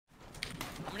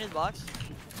in his box.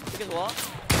 Pick his wall.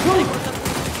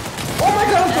 Oh my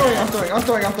god, I'm throwing.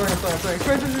 Straight,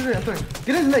 I'm throwing.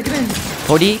 Get in, get in.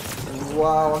 40.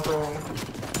 Wow, I'm throwing.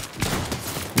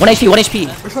 1 HP.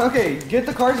 Okay, get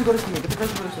the cards and go to Steam.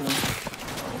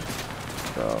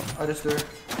 Bro. I just threw.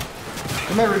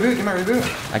 Get my reboot.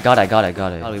 I got it.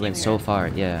 Oh, we went so far,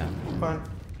 yeah. Fine.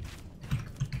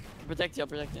 Protect you, I'll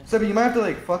protect you. Sebi, you might have to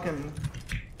like fucking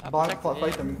fight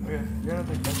them. Yeah, you're gonna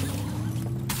have to fight them.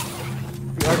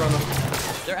 You aggro on them.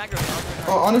 They're aggro.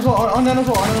 Oh, on his wall, on Nano's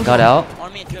wall, Got out.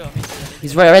 On me too.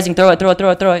 He's rising. Throw it. Throw it.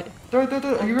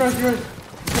 You rise.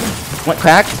 What,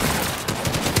 cracked?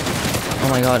 Oh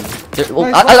my god.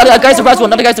 Guys, the rest one.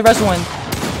 Another guy's the rest one.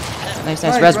 Nice.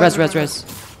 Res.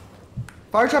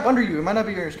 Fire trap under you. It might not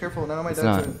be yours. Careful. Nano might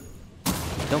die.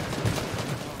 Nope.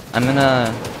 I'm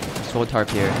gonna soul tarp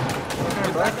here.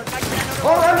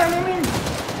 Oh, I'm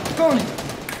going.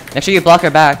 Make sure you block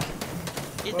her back.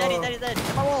 He's dead.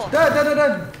 Come on, wall. Dead.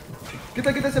 Get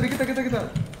that, Sebi. Get that.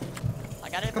 I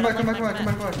got it. Come back.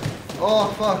 Oh,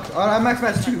 fuck. I'm max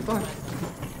match too. Fuck.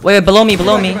 Wait, below me.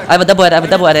 I have a double at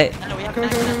it. Nano, we have Come.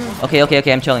 Okay,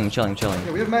 I'm chilling.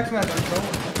 Yeah, we have max match.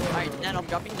 Alright, Nano, I'm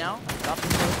dropping now.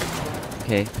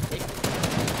 Okay. Wait,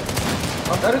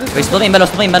 Wait, split me metal.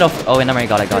 Oh, wait, never mind.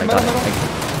 Got it. Look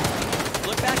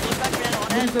back, Nano,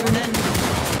 on end.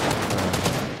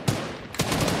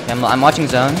 Okay, I'm watching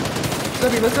zone.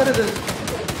 Sebi, let's edit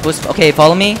this. Okay,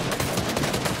 follow me.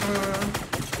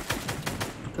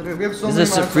 We have so This many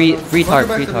is a maps. free tarp.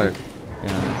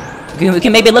 Yeah. We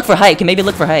can maybe look for height. Looking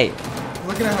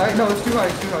at height? No, it's too high.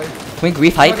 Can we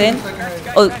grief height then?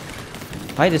 Oh,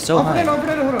 height is so high. Hold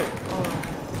up.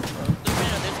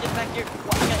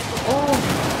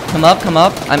 Oh. Come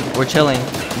up. We're chilling.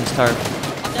 Let's tarp.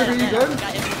 Are you good?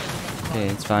 Okay,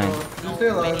 it's fine. You stay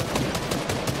alive.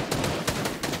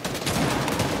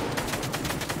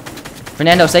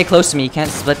 Fernando, stay close to me. You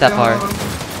can't split that far.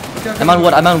 Okay, I'm on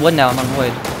wood now.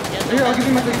 Here, I'll give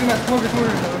you mats. Come over.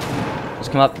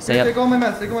 Just come up. Stay up. Take all my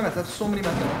mats. That's so many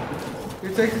mats now.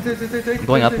 Here, take.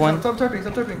 Going up one? Stop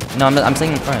turping. No, I'm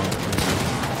staying in front.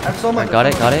 I have so much. Got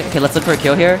it. Okay, let's look for a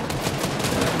kill here.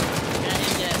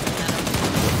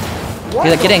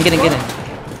 Okay, get in.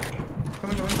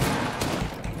 Come.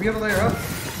 We have a layer up.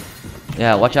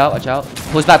 Yeah, watch out.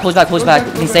 Pulls back. You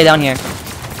can stay down here.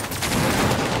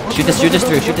 Shoot this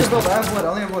through. I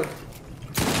only have wood.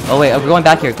 Oh wait, we're going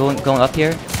back here. Going up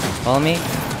here. Follow me.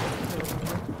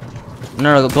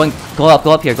 No, go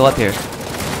up here.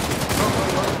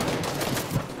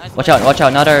 Watch out.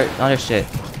 Not our shit.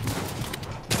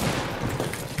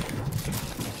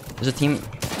 There's a team.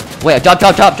 Wait, drop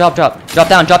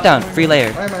down. Free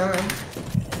layer.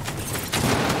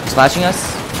 Splashing us.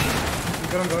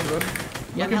 Good.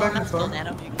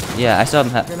 Yeah, I still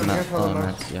have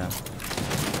mats. Yeah.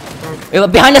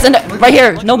 Wait, behind us and right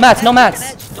here. No mats.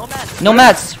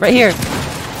 Right here.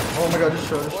 Oh my god, just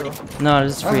show. No,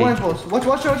 this is free. Watch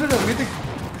out. We think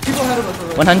people ahead of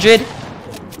us. 100.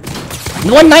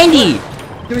 190.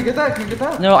 Can we get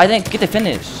that? No, I didn't get the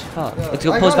finish. Fuck. Yeah. Let's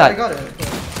go. Pose back. I got it.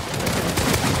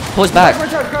 Pose back.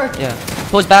 Crack. Yeah.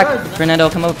 Pose back. Fernando,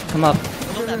 come up.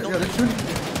 Yeah, they're shooting.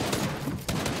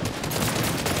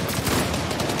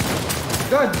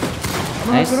 Good.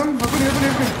 Nice. Open.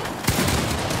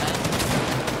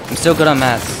 I'm still good on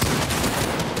mats.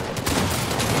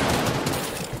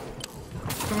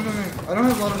 Come. I don't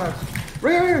have a lot of mats.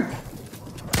 Right here.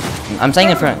 I'm staying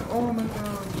in front. Oh my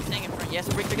god. He's staying in front. Yes,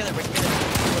 break together.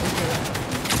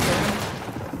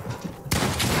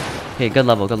 Okay, good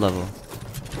level.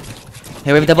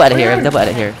 Hey, we have a double edit here. Alright,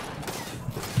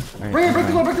 Break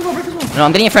the wall. no,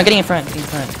 I'm getting in front. On the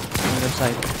other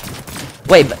side.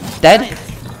 Wait, dead? Get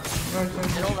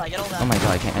all that. Oh my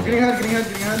god, I can't end it.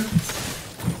 Getting head.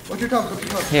 What's your top?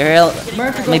 Here,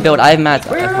 let me build. I have mats.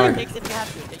 Wait.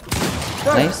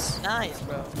 Nice. Nice,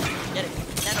 bro. Get it.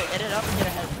 Nano, edit up and get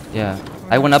ahead. Yeah.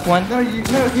 I went up one. No, keep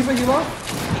it, you lost?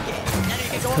 Nano, you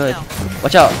can go Could. now.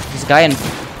 Watch out. This guy in.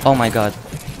 Oh my god.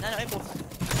 Nano, impulse.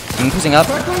 I'm pushing up.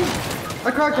 Cracked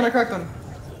one? I cracked one.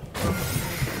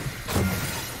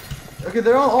 Okay,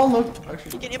 they're all no. He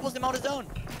Actually. can impulse them out of zone.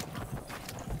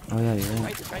 Oh yeah, you're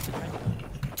right. Right.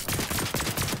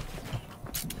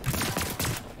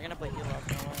 They're gonna play heal up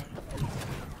now.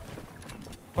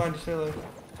 Fine, just stay alive.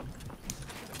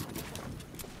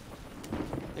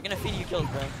 They're gonna feed you kills,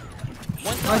 bro.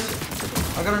 One time.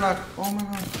 Nice. I got a knock. Oh my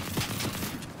god.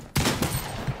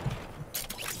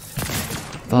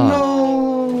 Fuck.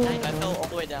 No. I fell all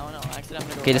the way down. No, actually, I'm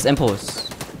gonna go. Okay, just impulse.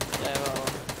 Yeah,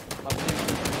 well,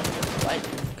 right.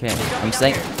 Okay, I'm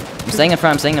staying in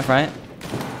front.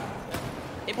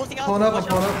 Impulsing out. Pulling up. Watch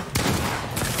Are out.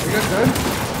 you guys good?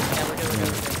 Yeah, we're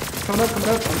good. Coming up. I'm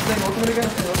saying ultimate again.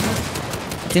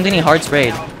 Team's getting hard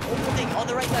sprayed. On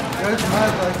the right side, on the Yeah, right it's side.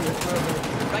 mad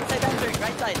laggy. Right side, bouncing,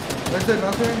 right side. Right side,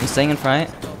 bouncing. He's staying in front.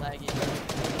 So laggy.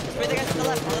 Spray the guys on the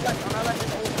left, on our left.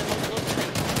 There's ult,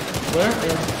 Where?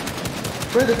 Yeah.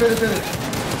 Spray this.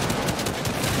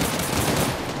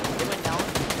 They went down.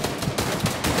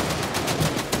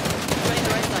 Spraying the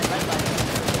right side.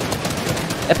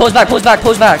 Hey, pose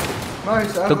back.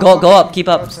 Nice. Go up, keep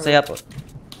up, stay up.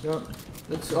 Yeah.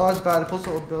 It's bad. It pulls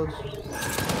the builds.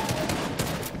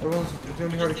 It's gonna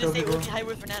be hard to kill people. High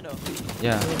with Fernando.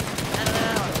 Yeah. No.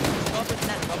 Go up with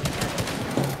Fernando.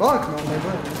 Fuck, man, my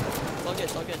bad.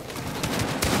 It's all good.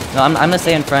 No, I'm gonna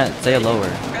stay in front, stay lower.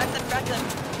 Crack them.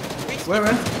 Where?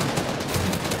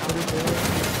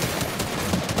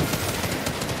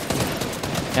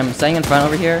 I'm staying in front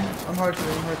over here. I'm hard to.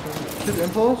 Should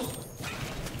impulse?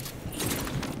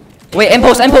 Wait,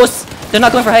 impulse! They're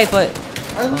not going for height, but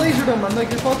I lasered him. I'm like,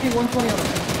 you're fucking 120 on him.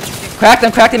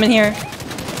 crack them in here.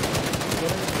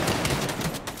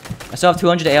 I still have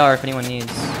 200 AR if anyone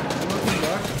needs.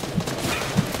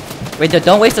 Wait,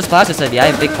 don't waste the splashes, Sebby. I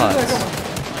have big pots.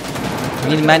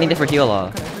 You might need it for heal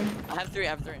off. I have three.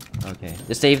 Okay,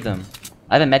 just save them.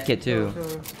 I have a medkit too.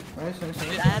 Nice. Dude,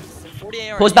 I have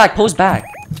 40 AR. Pose back.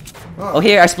 Oh,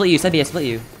 here, I split you, Sebby, I split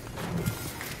you.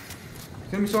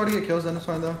 It's gonna be so hard to get kills, then it's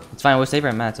fine though. It's fine, we'll save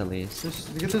our mats at least.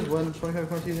 Just get this win, 25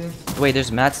 points easy. Wait, there's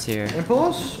mats here.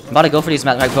 Impulse? I'm about to go for these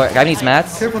mats. Grab these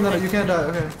mats. Careful, no, you can't die.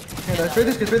 Okay. You can't die. Spray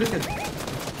this kid.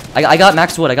 I got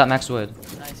max wood.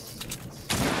 Nice.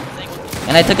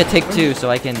 And I took a tick too, so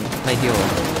I can play heal.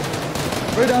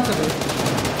 Spray down to this.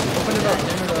 Open it up. I'm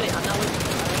not with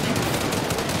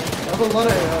I have a lot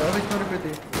of I have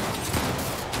 250.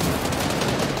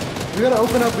 We gotta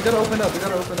open up. I think we can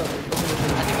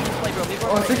play, bro. People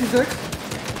are Oh, 66?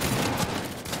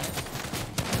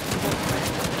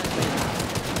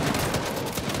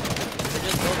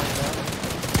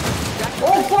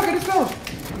 Oh, fuck, I just fell!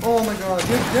 Oh my god. Do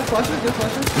you have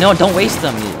flashes? No, don't waste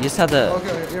them. You just have to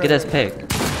Okay, get this pick.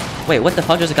 Wait, what the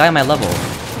fuck? There's a guy on my level.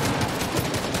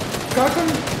 Got him?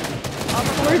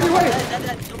 Where is he? Wait!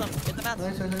 Kill them. Get the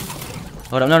mats. Nice.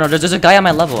 Hold on, no, there's a guy on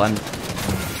my level. It's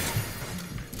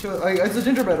a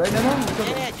gingerbread, right, Nano?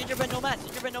 Yeah, gingerbread, no mats.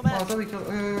 Oh, I thought we killed.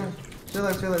 Chill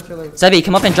out. Sebby,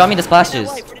 come up and draw me the splashes.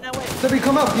 Sebby,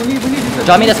 come up. We need you.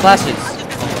 Draw me the splashes.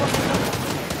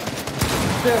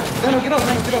 Nano, get up.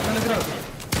 I'm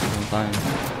fine.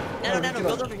 Nano,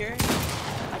 build over here.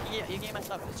 You can get my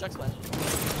stuff. It's Chuck Splash.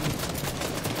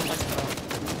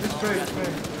 Just spray.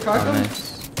 Crack him. Nice.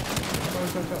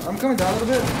 I'm coming down a little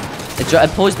bit. It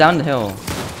pulls down the hill.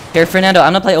 Here, Fernando,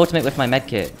 I'm gonna play ultimate with my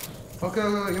medkit. Okay.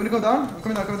 You wanna go down? I'm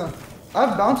coming down. I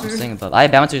have bouncers. Staying above. I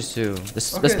have bouncers too.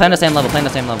 Let's play on the same level.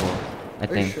 I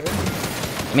think. Sure?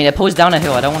 I mean, it pulls down a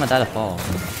hill. I don't want to die to fall. Okay. I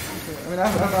mean, I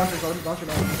have bouncers. I'll just bounce you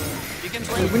down. You can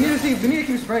play. We need to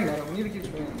keep spraying now.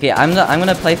 Okay, I'm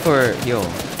gonna play for heal.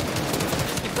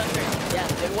 Yeah,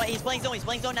 he's playing zone.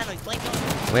 Nano. He's playing zone.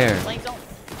 Where? He's playing zone.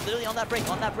 Literally on that break.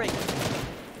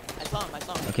 I saw him.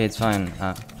 Okay, it's fine.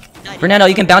 Fernando,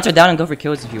 you can bounce her down and go for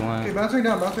kills if you want. Okay, bouncing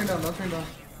down.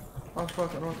 Oh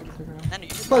fuck, I don't want to take her now. Nano, you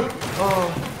just Fuck!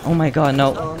 Oh my god,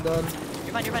 no. Oh, I'm done.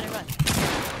 You're fine.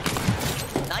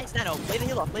 Nice, Nano. Play the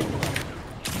heal off.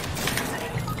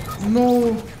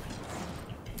 No!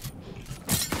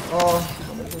 Oh.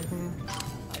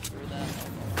 I threw that.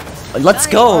 Let's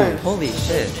go! Nice. Holy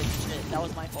shit. That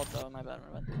was my fault though. My bad.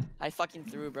 I fucking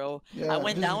threw, bro. Yeah, I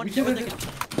went down. we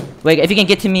could've Wait, if you can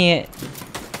get to me.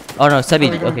 Oh no,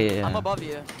 Sebby. Okay, yeah. I'm above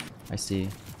you. I see.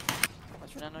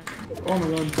 Watch for Nano. Oh my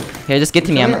god. Here, just get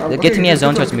to me. Get to me as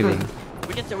zone starts moving.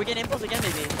 We can impulse again,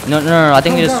 maybe. No. I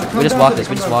think we just Come walk down, this.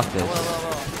 come We just down. walk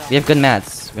this. We have good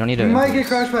mats. We don't need to. We might get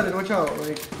crash padded, watch out.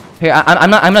 Like, Here, I'm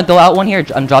gonna go out one here.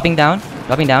 I'm dropping down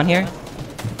here.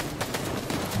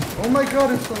 oh my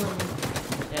god, it's so.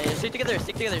 Yeah, stick together,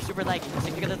 super laggy.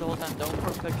 Stick together the whole time, don't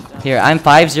push down. Here, I'm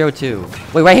 502.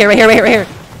 Wait, right here.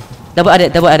 Double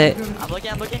edit. I'm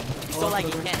looking. He's so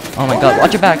laggy, you can't. Oh my god,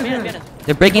 watch your back. Get him.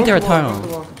 They're breaking through a tunnel.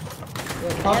 Get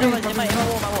Copy. him in my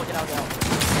wall, get out.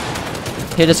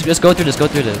 Here, just go through this.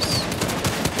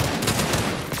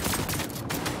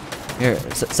 Here,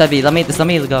 Sebby, let me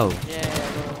go. Yeah,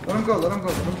 Let him go.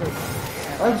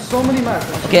 I have so many maps.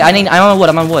 Okay,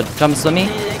 I'm on wood. Jump, let me.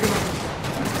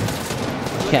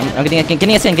 Okay, I'm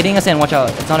getting us in. Watch out,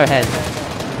 it's on our head. Oh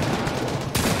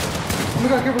my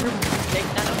god, careful. Take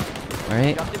Nano. All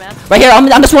right. Drop the map. Right here, on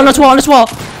this wall.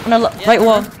 On the right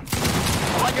wall.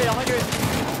 100.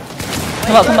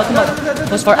 Come up.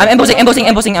 Close far. I'm embossing. Nice,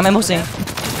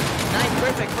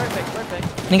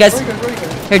 perfect. Can you guys? Very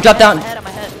good. Here, drop down. I'm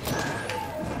ahead.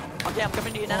 Okay, I'm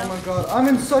coming to you now. Oh my god, I'm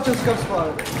in such a scuff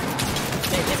spot.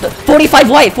 45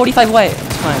 white, 45 white.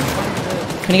 It's fine.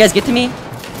 Can you guys get to me?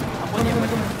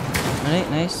 Alright,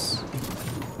 nice.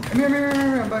 Come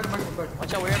here, I'm back.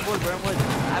 Watch out, we're in wood.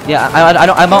 Yeah,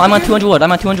 I'm on 200 wood.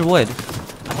 I'm on 200 wood. I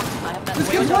have that.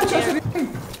 Just Wait, get watch one out shot. here.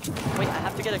 Wait, I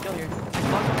have to get a kill here.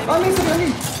 I need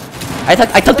something.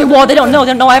 I took their wall. They don't know.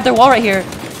 I have their wall right here.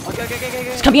 Okay.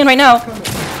 It's coming in right now.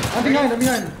 I'm behind.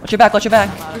 Watch your back. Just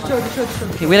show.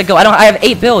 Okay, way to go. I have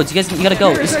 8 builds. You gotta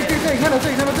go. Take.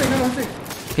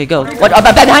 Okay, go. What?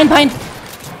 Behind.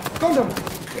 Come down.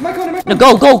 Am I coming? No,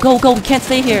 go. We can't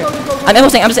stay here. I'm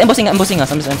ambushing us.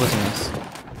 I'm just ambushing us. I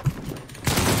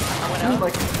went out.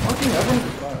 Like, fucking everyone.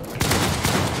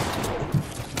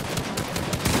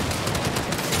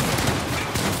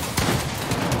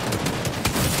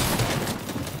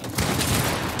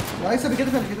 Nice, get the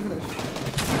finish.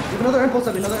 Give another impulse,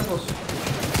 Nice.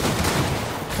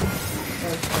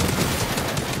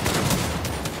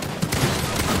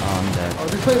 Oh, I'm dead. Oh,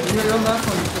 just play you're on that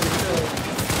one.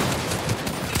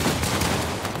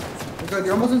 You're good,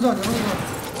 you're almost in zone.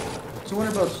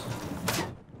 200 bucks.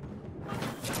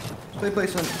 Play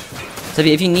placement. So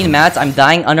if you need mats, I'm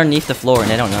dying underneath the floor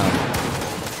and I don't know.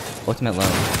 Ultimate low.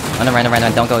 Oh, no, right.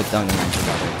 Don't go. Full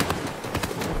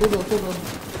build.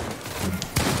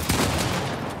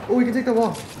 Oh, we can take the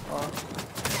wall.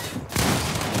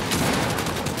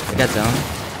 I got zone.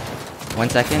 1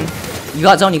 second. You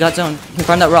got zone. You can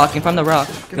farm that rock. You have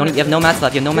no mats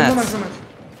left. No mats.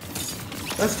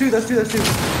 That's two. Yeah,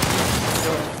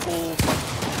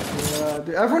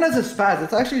 dude, everyone has a spaz.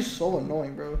 It's actually so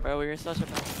annoying, bro. Bro, we're such a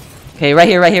mess. Okay, right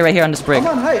here on this brick.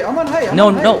 I'm on height. No.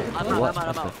 I'm What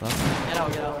out. the fuck? Get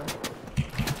out.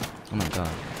 Oh my god.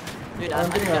 Dude,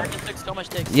 I just took so much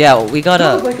ticks. Yeah, we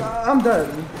gotta. No, like, I'm dead.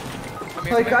 Come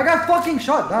here. Like, I got fucking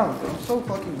shot down. I'm so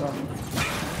fucking dumb.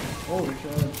 Holy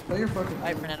shit. No, you're fucking.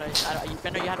 Alright, Fernando, you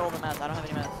had all the mats. I don't have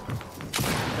any mats.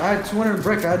 I had 200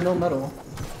 brick. I had no metal.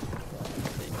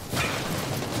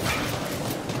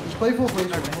 Just play full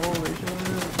placement. Holy shit.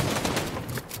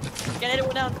 Get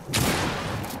it down.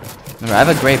 Remember, I have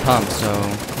a gray pump, so.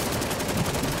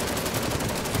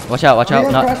 Watch out.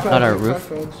 Not our roof.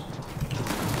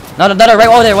 Not our right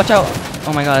wall there. Watch out.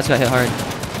 Oh my god, that's got hit hard.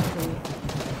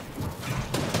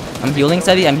 I'm healing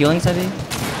Sevi.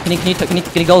 Can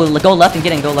you go left and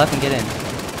get in?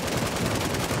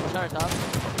 What's our top?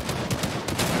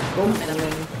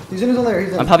 He's in his own layer.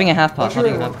 He's in. I'm popping a half pot. You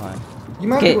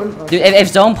might Okay, be win. dude. If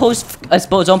zone post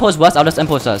west, I'll just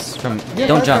impulse us from. Yeah,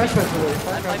 Don't fast jump.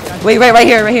 crash away. Wait, right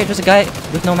here. There's a guy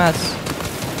with no mats.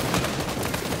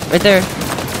 Right there.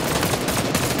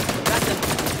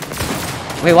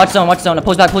 Wait, watch zone.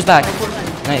 Pose back.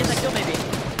 Nice.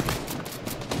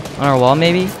 On our wall,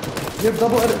 maybe. You have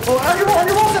double edit. Oh, on your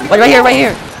wall, Sebi. Wait, right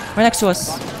here. Right next to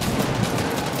us.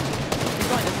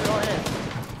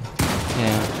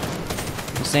 Yeah.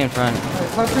 Just stay in front. Alright,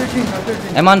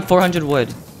 513. I'm on 400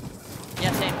 wood.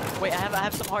 Yeah, same. Wait, I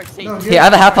have some hearts. No, I Here, I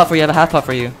have a half pot for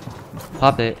you.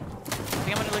 Pop it.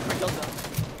 think I'm gonna look for kill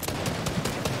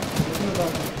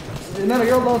zone. No,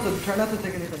 you're alone, so try not to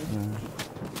take anything.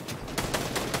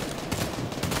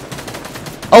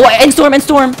 Oh, in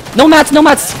storm. No mats.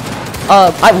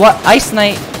 Ice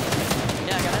Knight.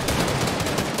 Yeah, I got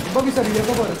it. Bobby said you have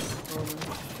double edit.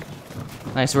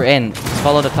 Nice, we're in. Let's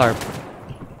follow the tarp.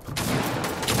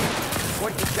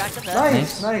 Ward, distract him there.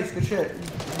 Nice, good shit.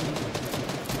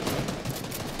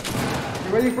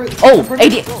 You ready for? Oh,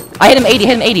 80. I hit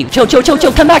him 80. Chill.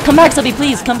 Come back, Sebi,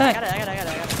 please. Come back. I got it.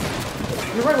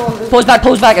 You're right, well. Pose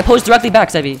back. I pose directly back,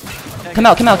 Sebi. Come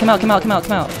out.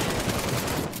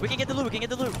 We can get the loot.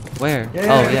 Where? Yeah,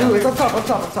 Oh, yeah. It's up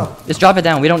top. Just drop it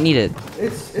down. We don't need it.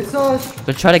 It's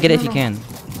But try to get it if you can.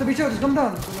 Sebi, chill, just come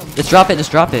down. Just drop it.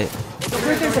 It's right there,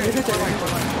 Sebi, it's right there.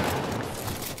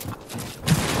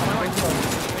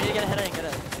 We need to get ahead and get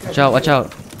it. Watch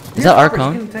out. Is that our You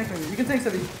cone? can tank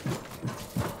Sebi.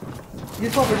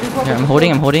 Use flopper. Here, I'm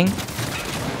holding.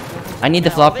 I need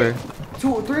the flopper.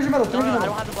 300 metal. No, I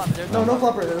don't have the flopper. There's No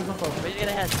flopper. There's no flopper. We need to get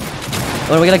ahead.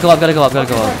 Oh, we gotta go up. Walk it back.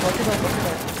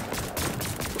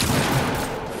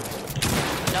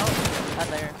 No, not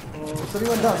there.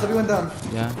 Sebi went down.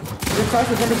 Yeah. Your crash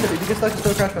was under Sebi. You can start to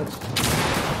throw crash pads.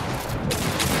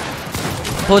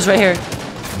 Pose right here.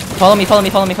 Follow me.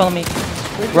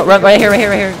 Right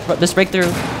here. This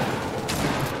breakthrough.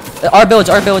 Our builds.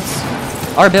 Watch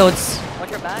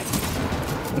your back.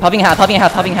 Popping half.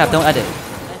 Don't edit.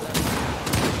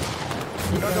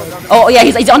 Oh yeah,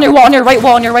 he's on your right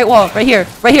wall. Right here.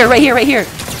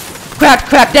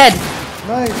 Crack, dead.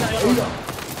 Nice.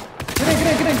 Get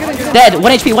in. Dead.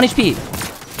 1 HP.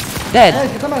 Dead.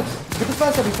 Nice, get the mats. Get the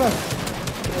fast, Sebi, fast.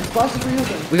 Splash is for you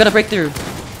then. We gotta break through. We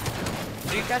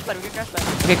can crash pad, we can crash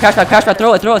pad. Okay, crash pad,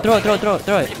 throw it.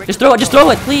 Just throw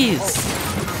it, please.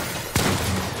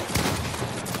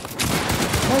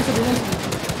 Nice of you, nice of you.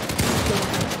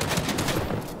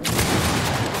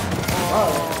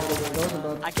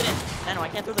 I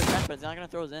can't throw the crash pad. It's not gonna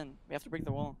throw us in. We have to break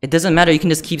the wall. It doesn't matter. You can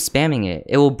just keep spamming it.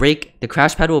 It will break. The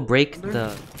crash pad will break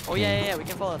the. Oh yeah. We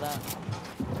can follow that.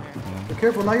 Be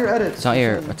careful, not your edits. It's not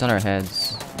your. It's on our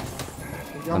heads.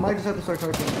 Y'all might just have to start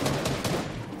talking.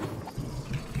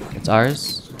 It's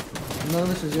ours. None of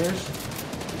this is yours.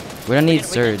 We don't need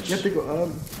surge. You have to go up.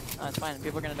 Oh, it's fine.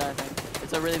 People are gonna die. I think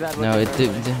it's a really bad. No,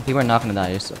 people are not gonna die.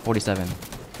 It's 47.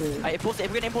 Okay. If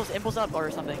we can impulse up or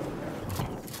something.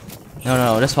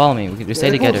 No, just follow me. We can stay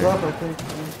it together. pulls up, I think.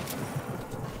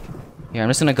 Here, I'm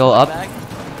just gonna go up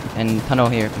and tunnel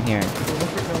here from here.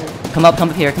 Come up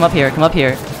here.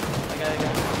 Okay.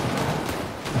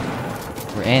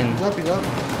 We're in. He's up. You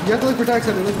have to look for tax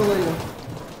heavy. Look below you.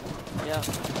 Yeah.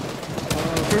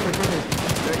 Perfect.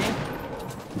 30.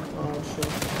 Oh shit.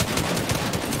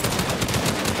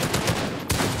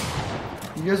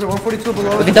 You guys are 142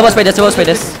 below. We can double spray this. 3, 2.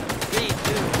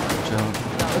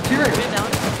 T-Rex. Down.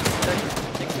 30.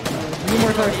 60.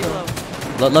 More tax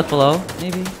though. Look below,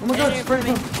 maybe. Oh my god, spray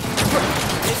him.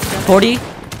 40.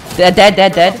 Dead.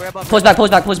 Pulls back.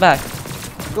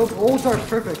 Go old stars,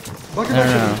 perfect. Bucket No.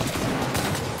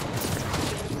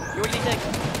 You already take.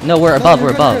 No, we're above.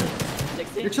 We're above.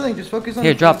 60. You're chilling, just focus on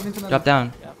Here, drop drop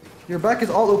down. Your back is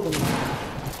all open.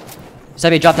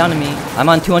 Sebi, drop down to me. I'm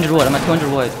on 200 wood.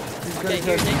 Okay,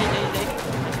 here, take.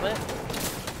 Split.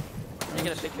 You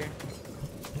get a pick here.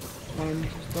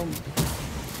 Just don't.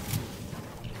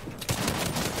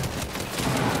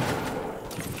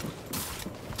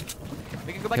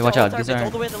 We can go back Okay, to watch all out. stars, These are. all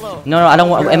the way to the low. No, I don't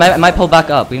want. It might pull back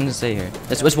up. We need to stay here.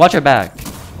 Let's watch our back.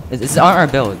 It's aren't our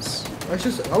builds. I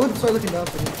wouldn't start looking down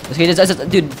for you. Okay,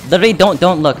 dude, literally don't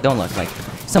look. Like,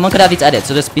 someone could have these edits,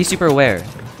 so just be super aware.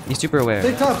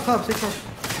 Take top.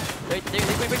 Wait, they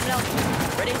break it down.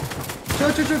 Ready?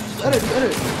 Just edit.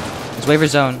 It's waiver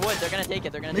zone. Wood, they're gonna take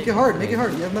it. Make it hard. You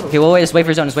have metal. Okay, wait, it's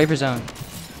waiver zone. It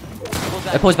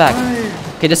pulls back.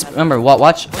 Okay, just remember,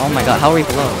 watch. Oh my god, how are we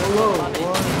below?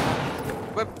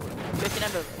 We're 15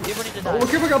 under. People need to die. Oh,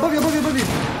 careful, above you.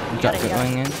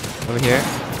 Going in. Over here.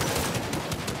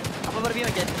 I'm about to be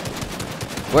again.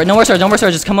 Wait, no more surge,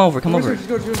 just come over. Just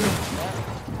go.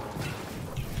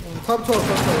 Top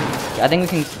 12. I think we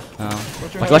can.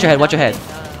 Watch your head.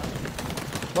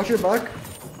 Watch your back.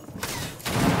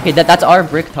 Okay, that's our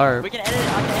brick tarp. We can edit it. I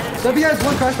can edit it. Sebi has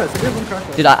one crash pad.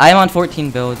 Dude, I'm on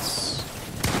 14 builds.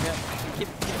 Yeah. Keep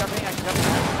covering. I can cover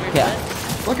that. Yeah.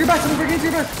 Lock your back. Someone break into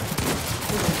your back.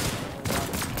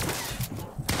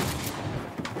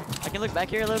 I can look back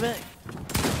here a little bit.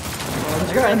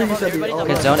 You got under you, Sebi.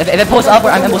 Okay, zone. If it pulls up,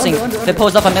 I'm embossing. If it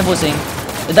pulls up, I'm embossing.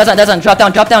 It doesn't. Drop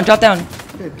down.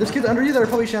 Okay, there's kids under you that are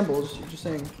probably shambles. Just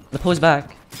saying. The pulls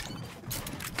back.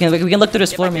 We can look through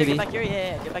this floor maybe. Get back here,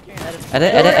 yeah. Get back here and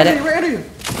edit. Edit. Right under you.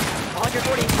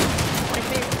 140.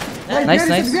 23. Nice.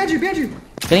 Behind you.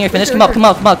 Getting your finish. Come up.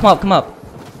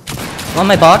 On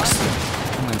my box. Oh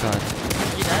my god.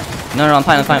 You dead? No, I'm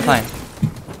fine.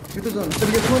 Get the zone.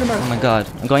 Sebi, get 200 Oh mats. my god.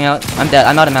 I'm going out. I'm dead.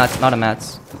 I'm out of mats. I'm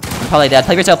probably dead.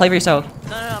 Play for yourself.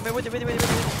 No. I'm with you. Oh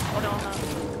no.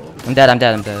 I'm dead.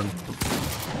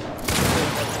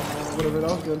 Whatever,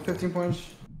 that was good. 15 points.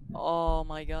 Oh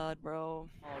my god, bro.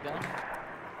 Oh god.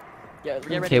 Yeah, get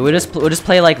ready. Okay, we'll just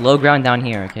play like low ground down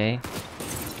here, okay?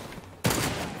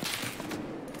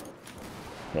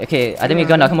 Okay, I think we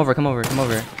go now. Come over.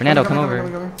 Fernando, come over.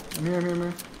 I'm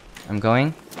here. I'm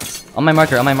going. On my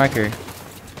marker.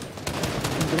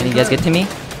 Can you guys get to me?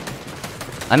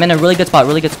 I'm in a really good spot.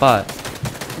 I'm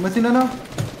with you, Nano. I'm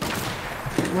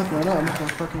just gonna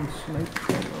fucking snipe.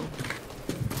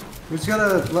 We just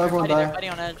gotta let everyone die. Fighting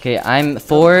on edge. Okay, I'm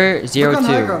 402.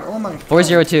 Oh my god.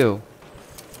 402.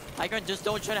 High ground, just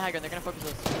don't try to high ground. They're gonna focus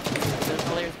us. There's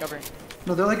players covering.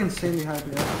 No, they're like insanely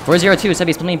happy. Yeah. 402.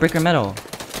 Sebi, split me brick or metal.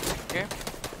 Here.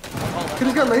 Kid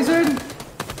just got lasered.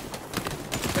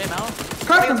 Spray him out.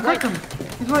 Cracked him.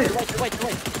 He's white. White.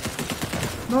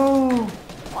 No.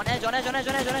 On edge.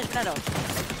 Fernando.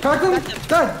 Cracked him.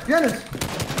 Dead. Behind us.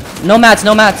 No mats.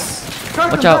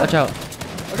 Cracked Watch him, out. dead.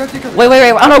 I got you covered.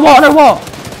 Wait. On our wall.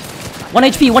 1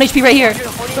 HP right here.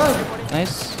 Dead.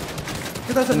 Nice.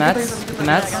 Get that, The mats.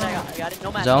 I got it.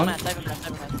 No mats. Zone? Type of mats.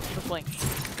 Keep it playing.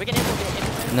 We can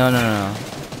infiltrate. No.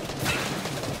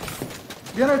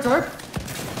 Behind our tarp.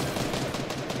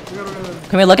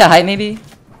 Can we look at height maybe?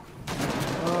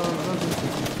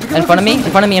 In front of me.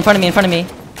 Chill.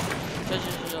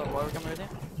 We're coming with you.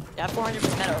 Yeah, 400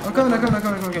 metal. I'm coming.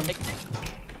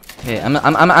 Okay,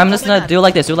 I'm just gonna do it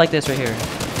like this right here.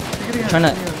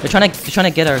 They're trying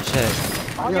to get our shit.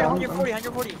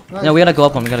 140. Nice. No, we gotta go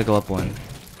up one.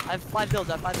 I have 5 builds.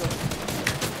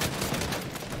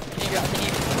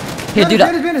 Here, dude.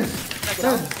 Bandage.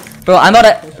 Bro, I'm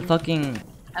about to fucking.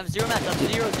 I have 0 mats.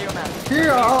 Zero mats.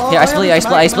 Here, Here, I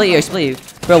split you.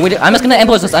 Bro, I'm just gonna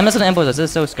ambush this. This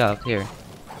is so scuffed. Here,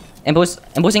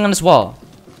 ambushing on this wall.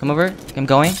 Come over. I'm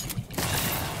going.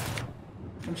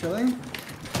 I'm chilling.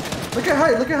 Look at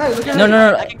height.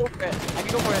 No. I can go for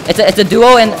it. It's a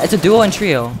duo and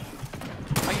trio. Are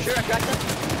you sure I cracked them?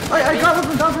 I got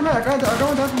one down from height. I got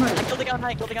one down from height. I killed the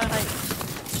guy on height.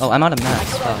 Oh, I'm out of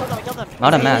mats. I killed him. I'm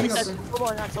out of mats.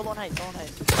 Solo on height.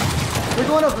 They're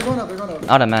going up.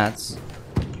 Out of mats.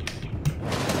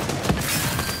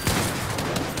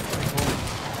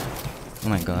 Oh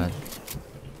my god.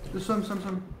 Just swim.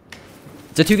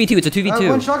 It's a 2v2. It's a I have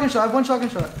one 2v2. shotgun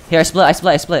shot. Here, I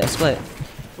split.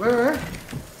 Where?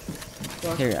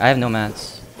 Here, I have no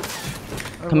mats.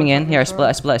 Coming in. Here, I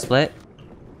split.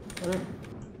 Alright.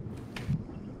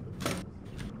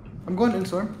 I'm going in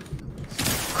storm.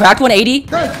 Cracked 180.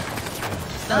 Dead!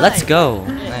 Let's go.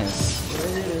 Nice.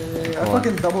 Hey, I Come on.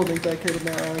 fucking double linked that kid,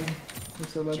 man. I'm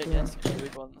so bad. Shit, yes.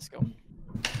 Let's go.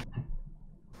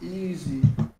 Easy.